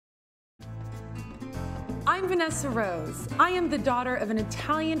I'm Vanessa Rose. I am the daughter of an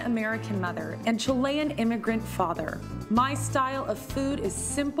Italian-American mother and Chilean immigrant father. My style of food is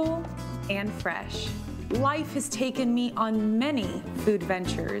simple and fresh. Life has taken me on many food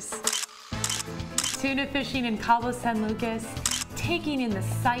ventures. Tuna fishing in Cabo San Lucas, taking in the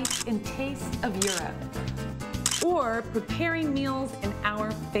sights and tastes of Europe, or preparing meals in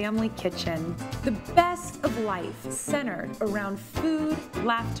our family kitchen. The best of life centered around food,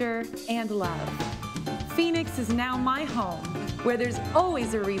 laughter, and love. Phoenix is now my home, where there's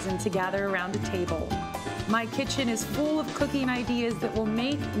always a reason to gather around a table. My kitchen is full of cooking ideas that will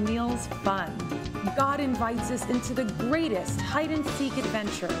make meals fun. God invites us into the greatest hide-and-seek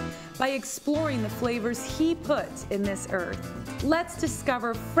adventure by exploring the flavors He put in this earth. Let's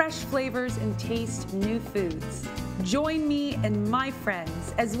discover fresh flavors and taste new foods. Join me and my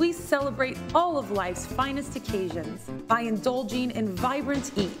friends as we celebrate all of life's finest occasions by indulging in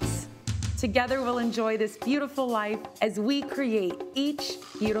vibrant eats. Together we'll enjoy this beautiful life as we create each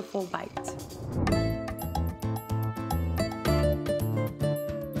beautiful bite.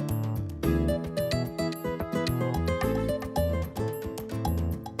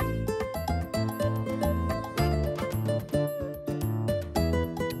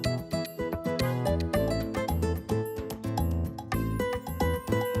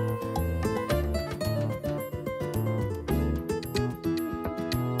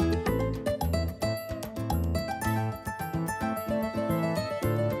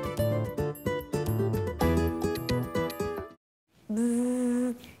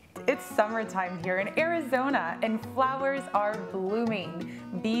 It's summertime here in Arizona and flowers are blooming,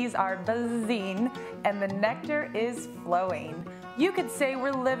 bees are buzzing, and the nectar is flowing. You could say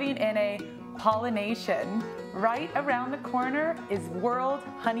we're living in a pollination. Right around the corner is World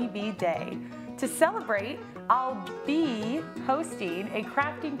Honeybee Day. To celebrate, I'll be hosting a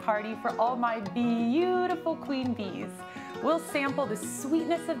crafting party for all my beautiful queen bees. We'll sample the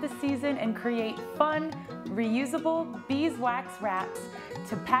sweetness of the season and create fun, reusable beeswax wraps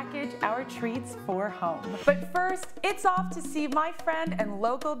to package our treats for home. But first, it's off to see my friend and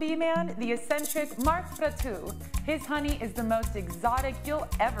local bee man, the eccentric Mark Fratu. His honey is the most exotic you'll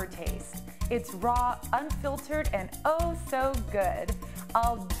ever taste. It's raw, unfiltered, and oh so good.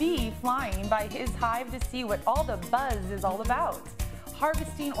 I'll be flying by his hive to see what all the buzz is all about.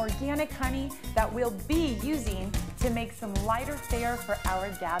 Harvesting organic honey that we'll be using to make some lighter fare for our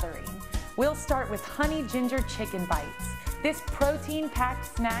gathering. We'll start with honey ginger chicken bites. This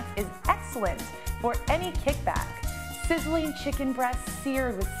protein-packed snack is excellent for any kickback. Sizzling chicken breasts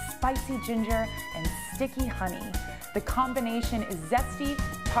seared with spicy ginger and sticky honey. The combination is zesty,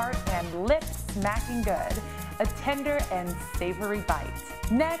 tart, and lip-smacking good. A tender and savory bite.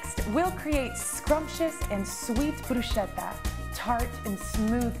 Next, we'll create scrumptious and sweet bruschetta. Tart and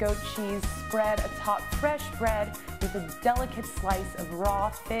smooth goat cheese spread atop fresh bread with a delicate slice of raw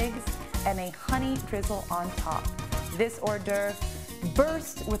figs and a honey drizzle on top. This hors d'oeuvre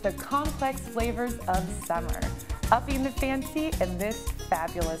bursts with the complex flavors of summer, upping the fancy in this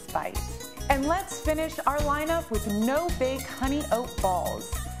fabulous bite. And let's finish our lineup with no-bake honey oat balls.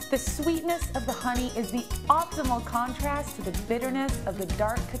 The sweetness of the honey is the optimal contrast to the bitterness of the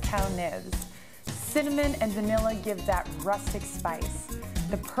dark cacao nibs. Cinnamon and vanilla give that rustic spice.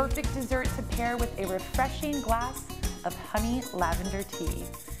 The perfect dessert to pair with a refreshing glass of honey lavender tea.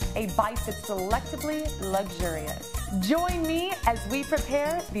 A bite that's delectably luxurious. Join me as we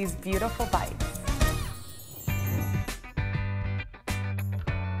prepare these beautiful bites.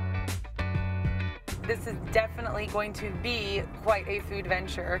 This is definitely going to be quite a food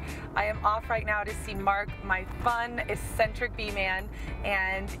venture. I am off right now to see Mark, my fun, eccentric bee man,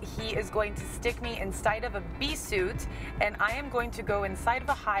 and he is going to stick me inside of a bee suit, and I am going to go inside of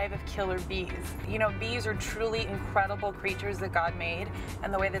a hive of killer bees. You know, bees are truly incredible creatures that God made,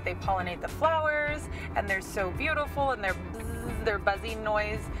 and the way that they pollinate the flowers, and they're so beautiful, and their buzzing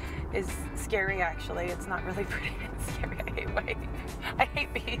noise is scary actually. It's not really pretty, it's scary. I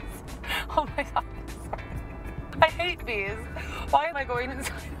hate bees. Oh my God. I hate bees. Why am I going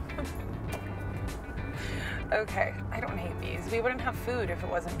inside of them? Okay, I don't hate bees. We wouldn't have food if it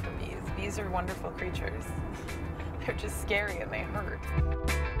wasn't for bees. Bees are wonderful creatures. They're just scary and they hurt.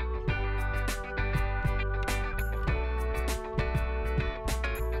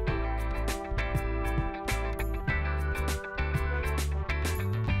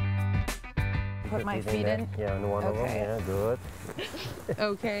 Put my feet in? Yeah, and one of them, yeah, good.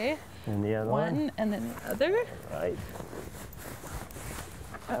 Okay. And the other one? And then the other. Right.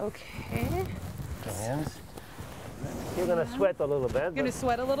 Okay. Hands. You're gonna sweat a little bit. You're gonna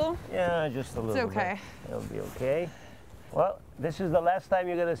sweat a little? Yeah, just a little bit. It's okay. It'll be okay. Well, this is the last time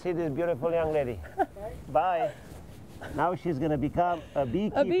you're going to see this beautiful young lady. Bye. Now she's going to become a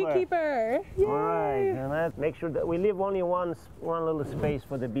beekeeper. A beekeeper. Yay. All right. And let's make sure that we leave only one little space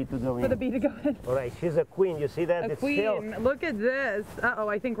for the bee to go in. For the bee to go in. All right. She's a queen. You see that? A It's queen. Still, Look at this. Uh-oh,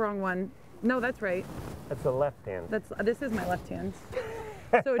 I think wrong one. No, that's right. that's the left hand. This is my left hand.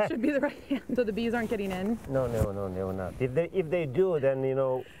 So it should be the right hand. So the bees aren't getting in. No, not. If they do, then you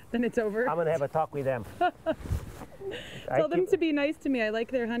know. Then it's over. I'm gonna have a talk with them. Tell them to be nice to me. I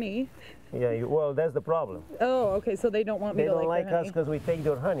like their honey. Yeah. Well, that's the problem. Oh, okay. So they don't want me They to don't like their us honey. because we take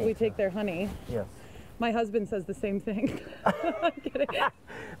their honey. We take their honey. Yes. My husband says the same thing. I'm kidding.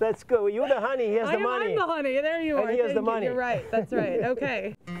 Let's go. You're the honey. Here's the money. I'm the honey. There you And are. here's the Thank you. money. You're right. That's right.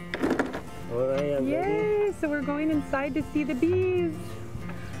 Okay. All right. I'm ready. Yay! So we're going inside to see the bees.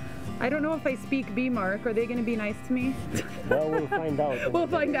 I don't know if I speak bee, Mark. Are they going to be nice to me? Well, we'll find out. We'll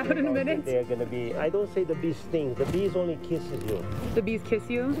find out in a minute. They're going to be. I don't say the bee stings. The bees only kisses you, The bees kiss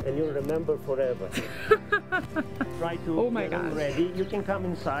you? and you'll remember forever. Try to Oh my get them gosh. ready. You can come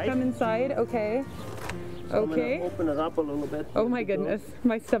inside. Come inside. Okay. So I'm gonna Okay. open it up a little bit. Oh my goodness.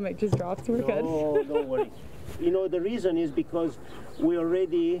 My stomach just dropped. We're good. No, don't worry. You know, the reason is because we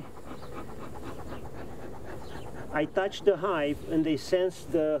already. I touched the hive and they sense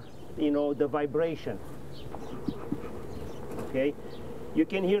the, the vibration. Okay, you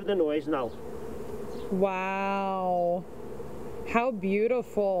can hear the noise now. Wow. How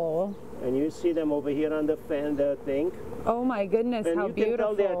beautiful. And you see them over here on the fan, the thing. Oh my goodness, And how you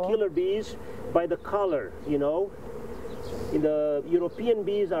beautiful. can tell they are killer bees by the color, The European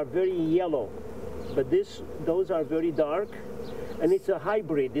bees are very yellow, but those are very dark. And it's a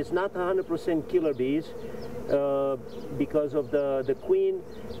hybrid. It's not 100% killer bees because of the queen.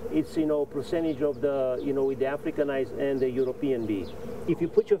 It's percentage of the with the Africanized and the European bee. If you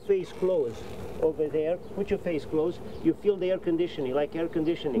put your face close over there, put your face close, you feel the air conditioning, like air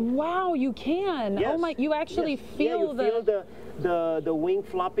conditioning. Wow, you can. Yes. Oh my, you actually Yes. feel yeah, you feel the wing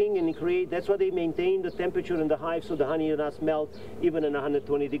flopping, and that's why they maintain the temperature in the hive so the honey does not melt even in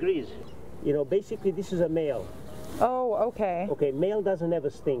 120 degrees. Basically this is a male. Oh, okay. Okay, male doesn't have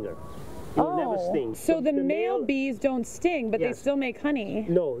a stinger. It will never sting. So the male bees don't sting, but they Yes. still make honey.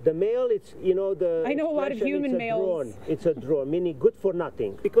 No, the male, it's, the I know a lot of expression, human it's a males. drone. It's a drone, meaning good for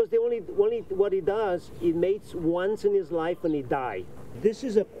nothing. Because they only what he does, he mates once in his life and he dies. This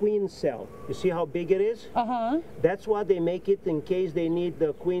is a queen cell. You see how big it is? Uh-huh. That's why they make it in case they need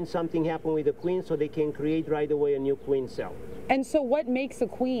the queen, something happen with the queen, so they can create right away a new queen cell. And so what makes a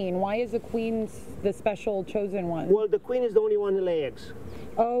queen? Why is a queen the special chosen one? Well, the queen is the only one who lays eggs.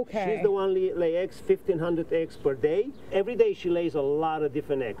 Okay. She's the one lay eggs, 1,500 eggs per day. Every day she lays a lot of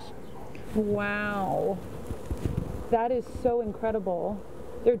different eggs. Wow. That is so incredible.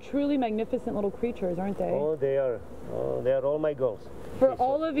 They're truly magnificent little creatures, aren't they? Oh, they are. Oh, they are all my girls. For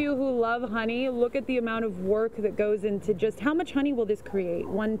all of you who love honey, look at the amount of work that goes into just how much honey will this create?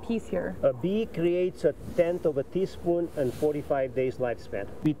 One piece here. A bee creates 1/10 of a teaspoon and 45 days lifespan.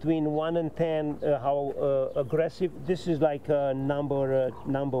 Between 1 and 10, how aggressive, this is like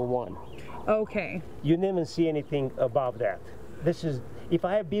number one. Okay. You never see anything above that. If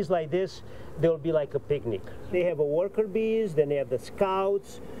I have bees like this, they'll be like a picnic. They have a worker bees, then they have the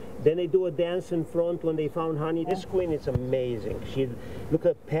scouts, then they do a dance in front when they found honey. This queen is amazing. Look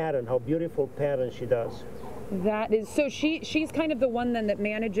at pattern, how beautiful pattern she does. That is, so she's kind of the one then that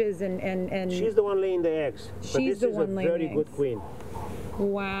manages and She's the one laying the eggs. She's the one laying But this is a very eggs. good queen.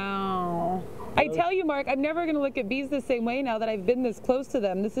 Wow. I tell you, Mark, I'm never going to look at bees the same way now that I've been this close to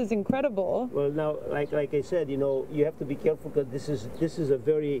them. This is incredible. Well, now, like I said, you have to be careful because this is a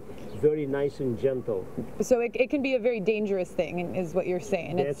very, very nice and gentle. So it can be a very dangerous thing, is what you're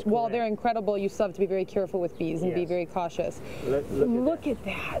saying. That's While correct. they're incredible, you still have to be very careful with bees and be Yes. very cautious. Look Look at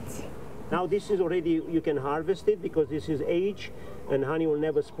that. Now this is already, you can harvest it because this is age and honey will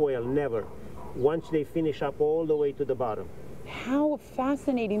never spoil, never. Once they finish up all the way to the bottom. How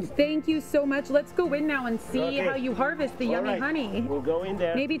fascinating. Thank you so much. Let's go in now and see Okay. how you harvest the All yummy right. honey. We'll go in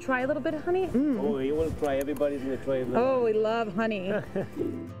there. Maybe try a little bit of honey? Oh, you will try. Everybody's going to try it. Oh, we love honey.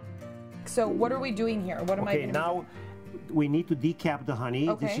 So what are we doing here? What am I Okay, doing? now we need to decap the honey.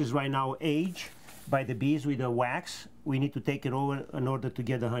 Okay. This is right now aged by the bees with the wax. We need to take it over in order to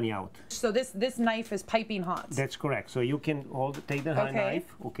get the honey out. So this knife is piping hot. That's correct. So you can take the Okay. knife,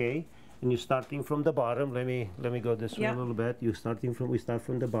 okay, and you're starting from the bottom. Let me go this way Yeah. a little bit. We start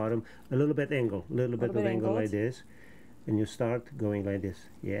from the bottom, a little bit angle, a little bit of angle angled. like this, and you start going like this.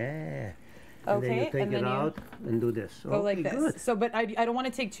 Yeah. And then Okay, you take and it then you out and do this. Go like this. Good. So, but I don't want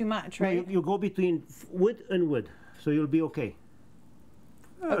to take too much, No, right? you go between wood and wood, so you'll be okay.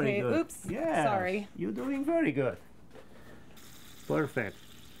 Very Okay, good. oops, Yes, sorry. You're doing very good. Perfect.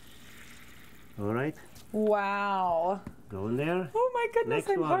 All right. Wow. Go in there. Oh my goodness, Next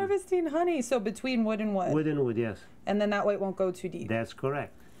I'm one. harvesting honey. So between wood and wood. Wood and wood, yes. And then that way it won't go too deep. That's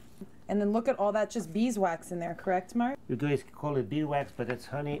correct. And then look at all that just beeswax in there, correct, Mark? You guys call it beeswax, but it's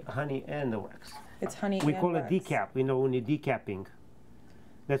honey and the wax. It's honey We and call wax. it decap. You know, when you're decapping.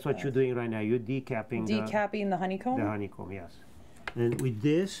 That's what you're doing right now. You're decapping Decapping the honeycomb? the honeycomb, yes. And with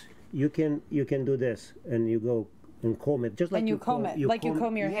this, you can do this, and you go and comb it, just like And you comb it, like you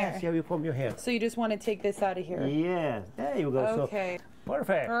comb your hair. Yes, yeah, you comb your hair. So you just want to take this out of here? Yes, there you go. Okay. So,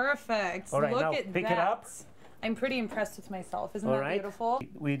 perfect. Perfect. All right, Look now at pick that. it up. I'm pretty impressed with myself. Isn't All that right. beautiful?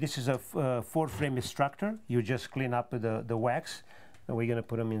 This is a 4-frame extractor. You just clean up the wax, and we're gonna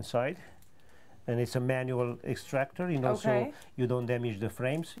put them inside. And it's a manual extractor, you know, Okay. so you don't damage the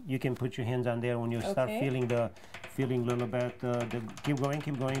frames. You can put your hands on there when you start Okay. feeling a little bit. Keep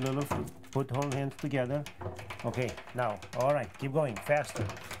going, little. Put whole hands together. Okay, now, all right, keep going, faster.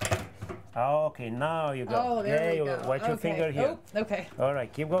 Okay, now you go. Oh, there we go. Watch your finger here. Oh, okay. All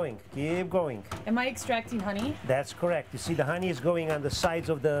right, keep going, keep going. Am I extracting honey? That's correct. You see, the honey is going on the sides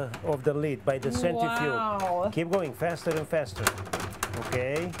of the lid by the centrifuge. Wow. Keep going, faster and faster.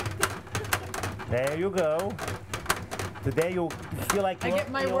 Okay. There you go. Today you feel like you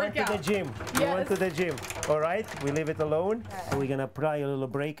went to the gym. You went to the gym. All right, we leave it alone. Okay. We're gonna pry a little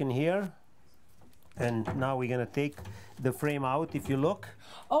break in here. And now we're gonna take the frame out. If you look.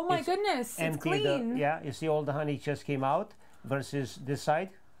 Oh my goodness, it's clean. Yeah, you see all the honey just came out versus this side.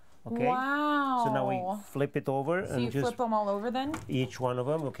 Okay. Wow. So now we flip it over So and you just flip them all over then? each one of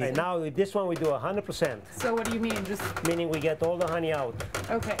them. Okay. Now with this one we do 100%. So what do you mean? Just Meaning we get all the honey out.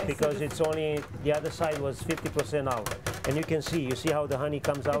 okay. Because so it's only the other side was 50% out, and you can see. You see how the honey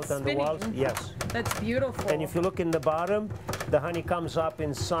comes out on the walls? Yes. That's beautiful. And if you look in the bottom, the honey comes up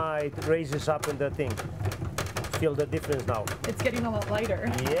inside, raises up in the thing. Feel the difference now? It's getting a lot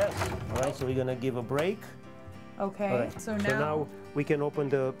lighter. Yes. All right. So we're gonna give a break. Okay. All right. So now we can open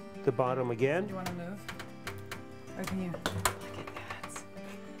the bottom again. do you want to move? Or can you? Look at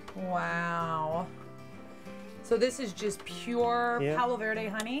that. Wow. So this is just pure Palo Verde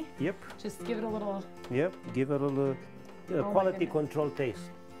honey? Yep. Just give it a little... Yep. Give it a little quality control taste.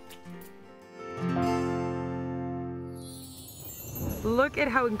 Look at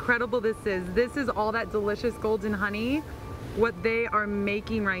how incredible this is. This is all that delicious golden honey, what they are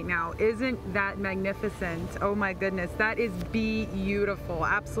making right now. Isn't that magnificent? Oh my goodness, that is beautiful,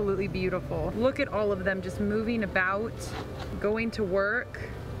 absolutely beautiful. Look at all of them just moving about, going to work.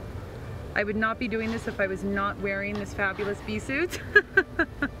 I would not be doing this if I was not wearing this fabulous bee suit.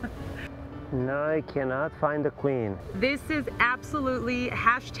 No, I cannot find the queen. This is absolutely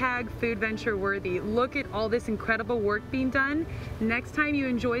 #food venture worthy. Look at all this incredible work being done. Next time you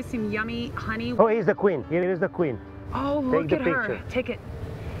enjoy some yummy honey. Oh, here's the queen. Here is the queen. Oh, look at her. picture. Take it.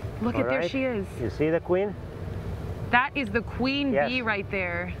 Look at there she is. You see the queen? That is the queen Yes. bee right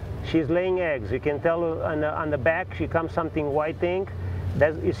there. She's laying eggs. You can tell on the back she comes something white ink.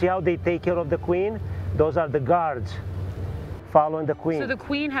 You see how they take care of the queen? Those are the guards following the queen. So the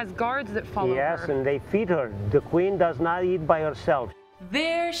queen has guards that follow her. Yes, and they feed her. The queen does not eat by herself.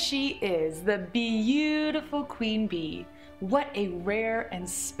 There she is, the beautiful queen bee. What a rare and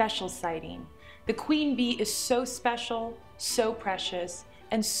special sighting. The queen bee is so special, so precious,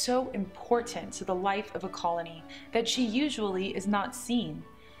 and so important to the life of a colony that she usually is not seen.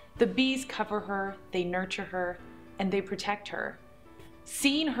 The bees cover her, they nurture her, and they protect her.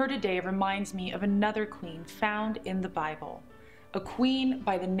 Seeing her today reminds me of another queen found in the Bible, a queen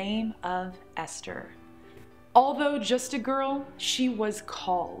by the name of Esther. Although just a girl, she was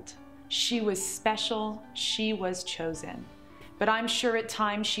called. She was special, she was chosen. But I'm sure at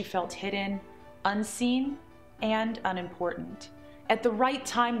times she felt hidden, unseen, and unimportant. At the right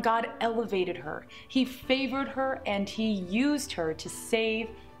time, God elevated her. He favored her and He used her to save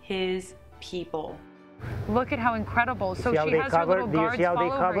His people. Look at how incredible. So she has her little guards follow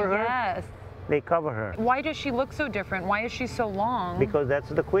her. Yes. They cover her. Why does she look so different? Why is she so long? Because that's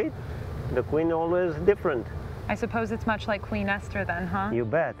the queen. The queen always different. I suppose it's much like Queen Esther then, huh? You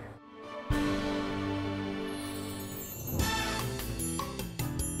bet.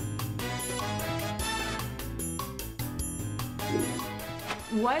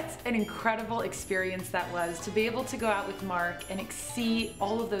 What an incredible experience that was to be able to go out with Mark and see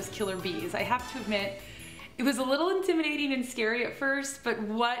all of those killer bees. I have to admit, it was a little intimidating and scary at first, but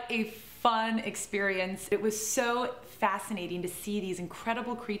what a fun experience. It was so fascinating to see these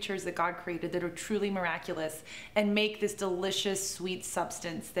incredible creatures that God created that are truly miraculous and make this delicious sweet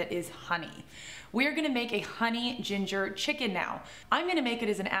substance that is honey. We're gonna make a honey ginger chicken now. I'm gonna make it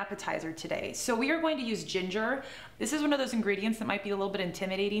as an appetizer today. So we are going to use ginger. This is one of those ingredients that might be a little bit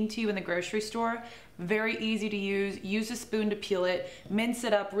intimidating to you in the grocery store. Very easy to use. Use a spoon to peel it. Mince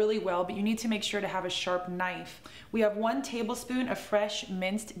it up really well, but you need to make sure to have a sharp knife. We have 1 tablespoon of fresh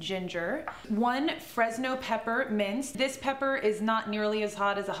minced ginger, 1 Fresno pepper minced. This pepper is not nearly as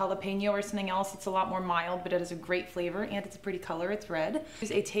hot as a jalapeno or something else. It's a lot more mild, but it has a great flavor and it's a pretty color. It's red.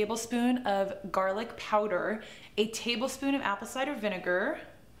 Use a tablespoon of garlic powder, a tablespoon of apple cider vinegar,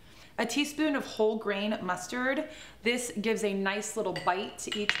 a teaspoon of whole grain mustard. This gives a nice little bite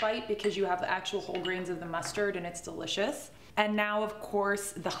to each bite because you have the actual whole grains of the mustard and it's delicious. And now, of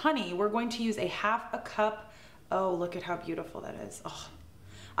course, the honey. We're going to use a 1/2 cup. Oh, look at how beautiful that is. Oh,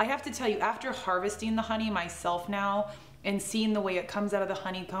 I have to tell you, after harvesting the honey myself now and seeing the way it comes out of the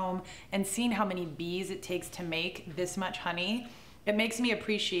honeycomb and seeing how many bees it takes to make this much honey, it makes me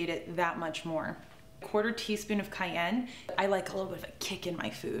appreciate it that much more. 1/4 teaspoon of cayenne. I like a little bit of a kick in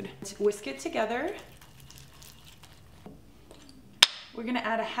my food. Whisk it together. We're gonna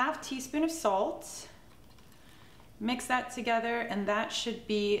add a 1/2 teaspoon of salt. Mix that together and that should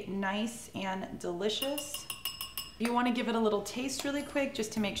be nice and delicious. You wanna give it a little taste really quick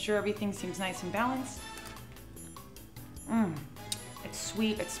just to make sure everything seems nice and balanced. It's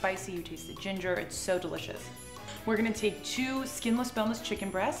sweet, it's spicy, you taste the ginger, it's so delicious. We're gonna take 2 skinless, boneless chicken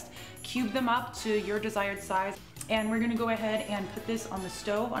breasts, cube them up to your desired size, and we're gonna go ahead and put this on the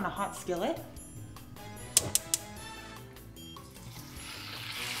stove on a hot skillet.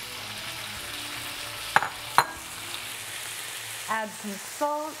 Add some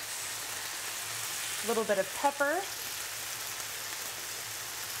salt, a little bit of pepper.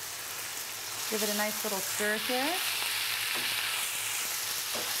 Give it a nice little stir here.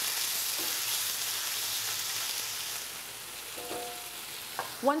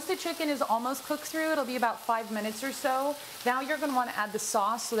 Once the chicken is almost cooked through, it'll be about 5 minutes or so. Now you're gonna wanna add the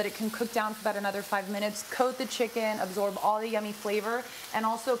sauce so that it can cook down for about another 5 minutes, coat the chicken, absorb all the yummy flavor, and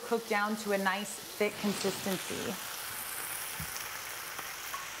also cook down to a nice thick consistency.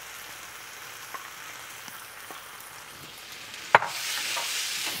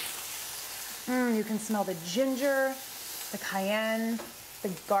 You can smell the ginger, the cayenne, the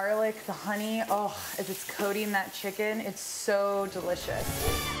garlic, the honey. Oh, as it's coating that chicken, it's so delicious.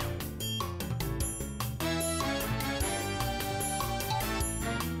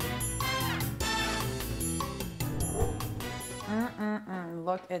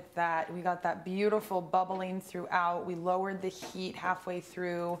 Look at that. We got that beautiful bubbling throughout. We lowered the heat halfway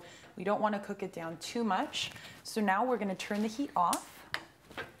through. We don't want to cook it down too much. So now we're going to turn the heat off.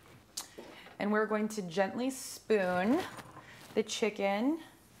 And we're going to gently spoon the chicken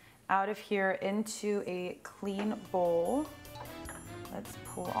out of here into a clean bowl. Let's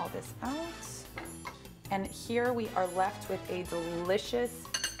pull all this out. And here we are left with a delicious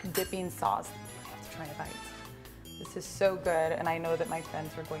dipping sauce. I have to try a bite. This is so good, and I know that my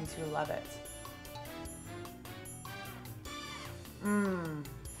friends are going to love it.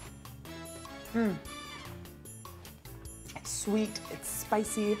 It's sweet, it's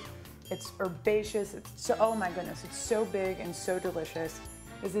spicy, it's herbaceous, it's so, oh my goodness, it's so big and so delicious.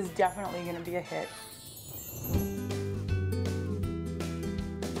 This is definitely gonna be a hit.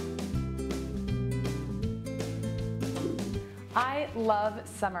 I love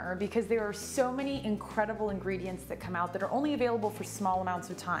summer because there are so many incredible ingredients that come out that are only available for small amounts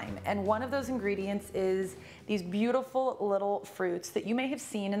of time. And one of those ingredients is these beautiful little fruits that you may have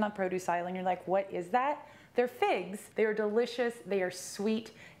seen in the produce aisle and you're like, what is that? They're figs. They are delicious, they are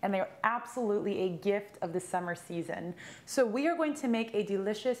sweet, and they are absolutely a gift of the summer season. So we are going to make a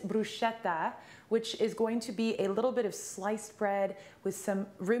delicious bruschetta, which is going to be a little bit of sliced bread with some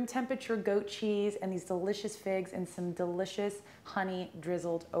room temperature goat cheese and these delicious figs and some delicious honey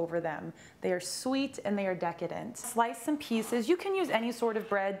drizzled over them. They are sweet and they are decadent. Slice some pieces. You can use any sort of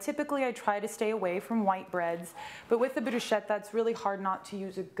bread. Typically I try to stay away from white breads, but with the bruschetta it's really hard not to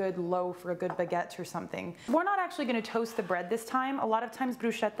use a good loaf or a good baguette or something. We're not actually going to toast the bread this time. A lot of times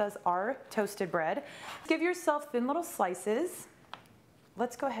bruschettas are toasted bread. Give yourself thin little slices.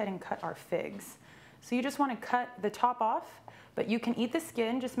 Let's go ahead and cut our figs. So you just want to cut the top off, but you can eat the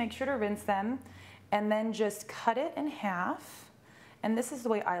skin, just make sure to rinse them, and then just cut it in half. And this is the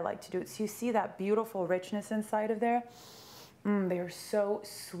way I like to do it. So you see that beautiful richness inside of there? They are so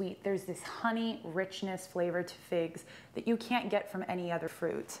sweet. There's this honey richness flavor to figs that you can't get from any other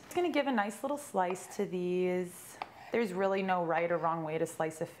fruit. It's gonna give a nice little slice to these. There's really no right or wrong way to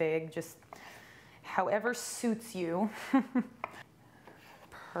slice a fig, just however suits you.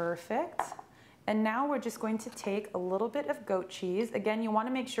 Perfect. And now we're just going to take a little bit of goat cheese. Again, you want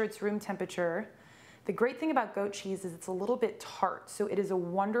to make sure it's room temperature. The The great thing about goat cheese is it's a little bit tart, so it is a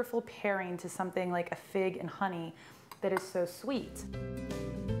wonderful pairing to something like a fig and honey that is so sweet.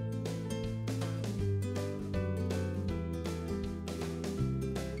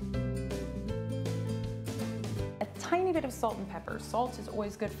 A tiny bit of salt and pepper. Salt is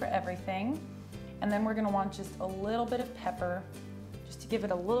always good for everything. And then we're gonna want just a little bit of pepper just to give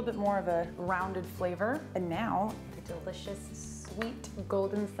it a little bit more of a rounded flavor. And now the delicious, sweet,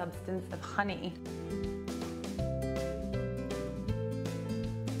 golden substance of honey.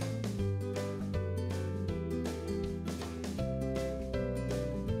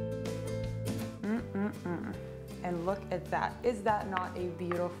 And look at that. Is that not a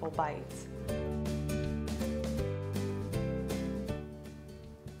beautiful bite?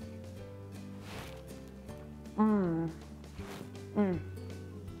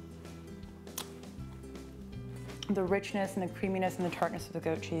 The richness and the creaminess and the tartness of the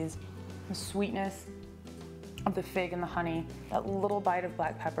goat cheese, the sweetness of the fig and the honey, that little bite of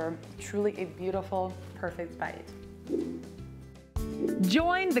black pepper, truly a beautiful, perfect bite.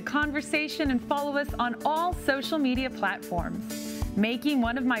 Join the conversation and follow us on all social media platforms. Making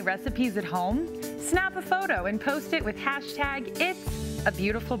one of my recipes at home? Snap a photo and post it with hashtag It's a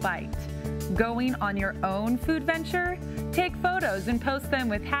Beautiful Bite. Going on your own food venture? Take photos and post them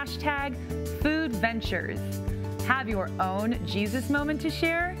with hashtag Food Ventures. Have your own Jesus moment to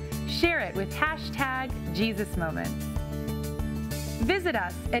share? Share it with hashtag Jesus Moment. Visit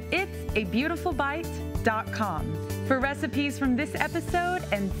us at itsabeautifulbite.com for recipes from this episode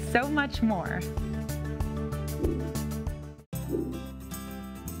and so much more.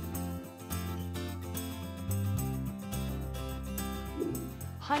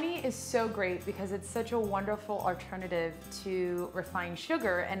 Honey is so great because it's such a wonderful alternative to refined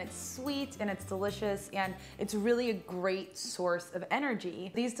sugar, and it's sweet and it's delicious, and it's really a great source of energy.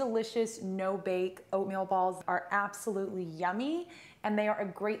 These delicious no-bake oatmeal balls are absolutely yummy, and they are a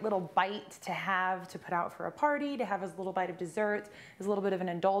great little bite to have to put out for a party, to have as a little bite of dessert, as a little bit of an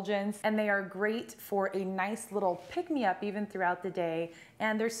indulgence, and they are great for a nice little pick-me-up even throughout the day,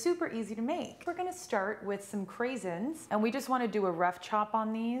 and they're super easy to make. We're gonna start with some craisins, and we just wanna do a rough chop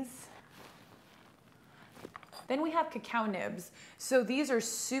on these. Then we have cacao nibs. So these are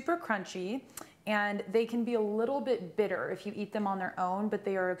super crunchy, and they can be a little bit bitter if you eat them on their own, but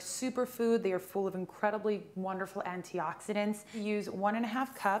they are a superfood. They are full of incredibly wonderful antioxidants. Use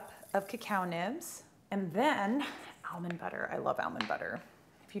 1.5 cups of cacao nibs, and then almond butter. I love almond butter.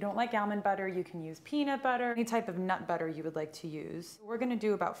 If you don't like almond butter, you can use peanut butter, any type of nut butter you would like to use. We're gonna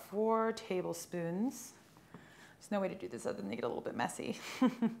do about 4 tablespoons. There's no way to do this other than to get a little bit messy.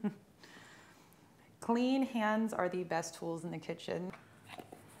 Clean hands are the best tools in the kitchen.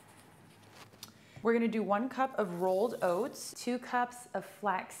 We're gonna do 1 cup of rolled oats, 2 cups of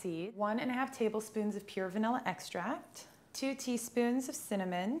flaxseed, 1.5 tablespoons of pure vanilla extract, 2 teaspoons of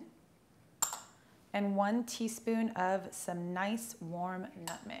cinnamon, and 1 teaspoon of some nice warm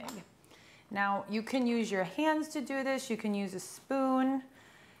nutmeg. Now, you can use your hands to do this, you can use a spoon.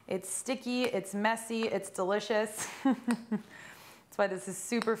 It's sticky, it's messy, it's delicious. That's why this is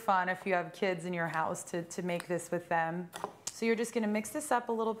super fun if you have kids in your house to make this with them. So you're just gonna mix this up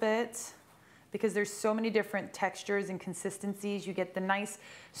a little bit because there's so many different textures and consistencies. You get the nice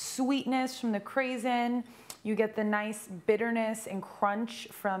sweetness from the craisin, you get the nice bitterness and crunch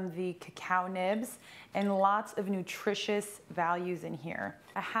from the cacao nibs, and lots of nutritious values in here.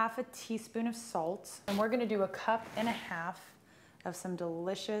 1/2 teaspoon of salt, and we're gonna do 1.5 cups of some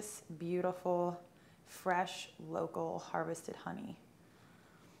delicious, beautiful, fresh, local, harvested honey.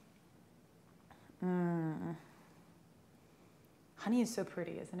 Honey is so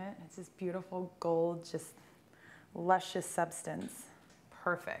pretty, isn't it? It's this beautiful gold, just luscious substance.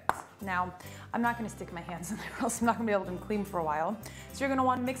 Perfect. Now, I'm not gonna stick my hands in there, or else I'm not gonna be able to clean for a while. So you're gonna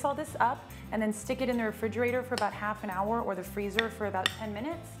wanna mix all this up and then stick it in the refrigerator for about half an hour or the freezer for about 10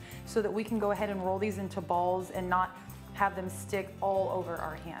 minutes so that we can go ahead and roll these into balls and not have them stick all over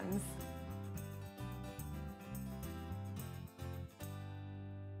our hands.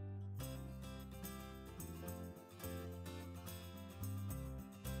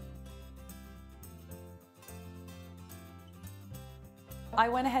 I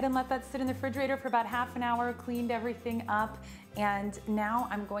went ahead and let that sit in the refrigerator for about half an hour, cleaned everything up, and now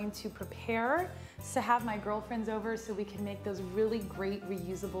I'm going to prepare to have my girlfriends over so we can make those really great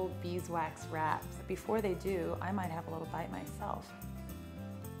reusable beeswax wraps. Before they do, I might have a little bite myself.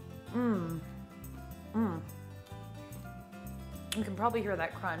 You can probably hear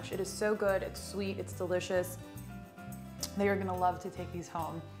that crunch. It is so good, it's sweet, it's delicious. They are gonna love to take these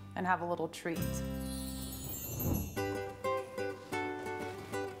home and have a little treat.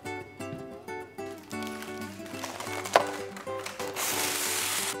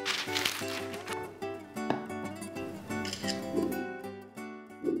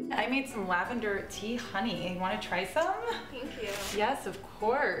 I made some lavender tea honey. You want to try some? Thank you. Yes, of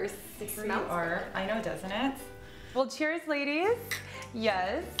course. It Here smells you are. I know, doesn't it? Well, cheers, ladies.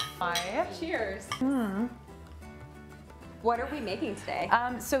 Yes. Hi. Cheers. What are we making today?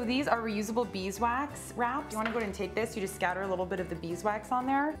 So these are reusable beeswax wraps. You want to go ahead and take this. You just scatter a little bit of the beeswax on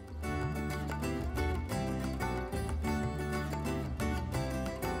there.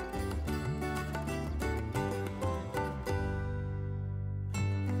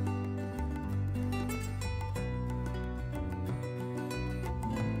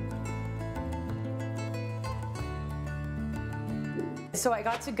 So I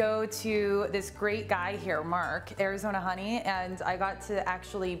got to go to this great guy here, Mark, Arizona Honey, and I got to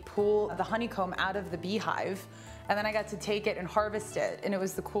actually pull the honeycomb out of the beehive, and then I got to take it and harvest it, and it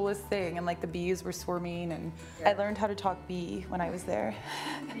was the coolest thing, and like the bees were swarming, and I learned how to talk bee when I was there.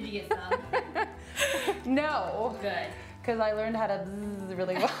 Did you get some? No. Good. Because I learned how to bzz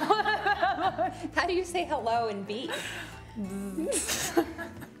really well. How do you say hello in bee?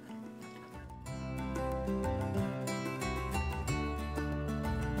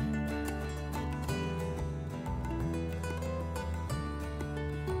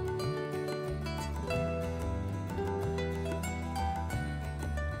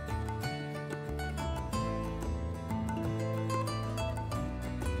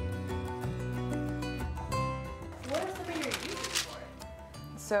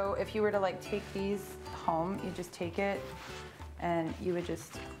 So if you were to like take these home, you just take it and you would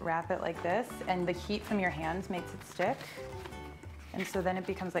just wrap it like this, and the heat from your hands makes it stick. And so then it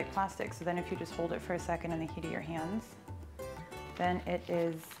becomes like plastic. So then if you just hold it for a second in the heat of your hands, then it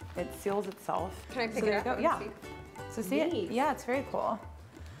seals itself. Can I pick so it up? there you go. Yeah. So see Neat. it? Yeah, it's very cool.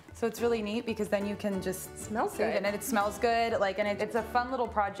 So it's really neat because then you can just Smells save it, good. and it smells good. Like, and it's a fun little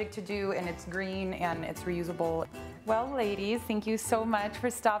project to do, and it's green and it's reusable. Well, ladies, thank you so much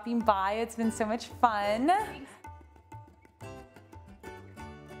for stopping by. It's been so much fun.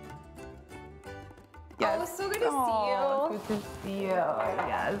 Yes. Oh, so good to Aw, see you. Good to see you.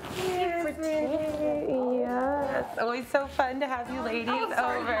 Yes. Yes. Always so fun to have you ladies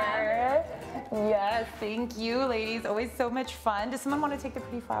over. Yes, thank you, ladies. Always so much fun. Does someone want to take the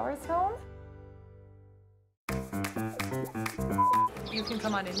pretty flowers home? You can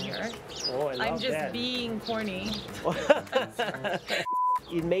come on in here. Oh, I love I'm just that. being corny.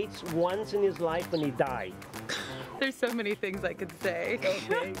 He mates once in his life and he died. There's so many things I could say.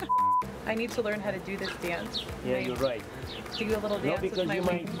 Okay. I need to learn how to do this dance. Yeah, you're right. Do a little No, dance because with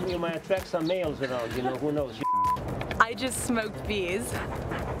my you might attract some males around. You know, who knows? I just smoked bees.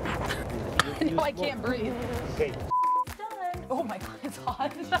 You No, I smoke. can't breathe. Okay. Done. Oh my god, it's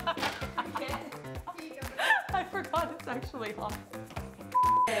hot. I forgot it's actually hot.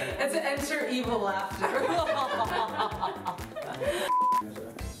 It's an enter evil laughter.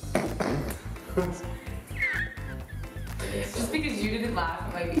 Just because you didn't laugh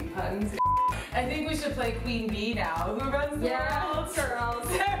at my bee puns. I think we should play Queen Bee now. Who runs the world?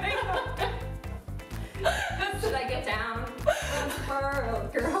 girls. Should I get down?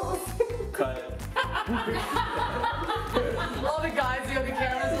 World, girls. Cut.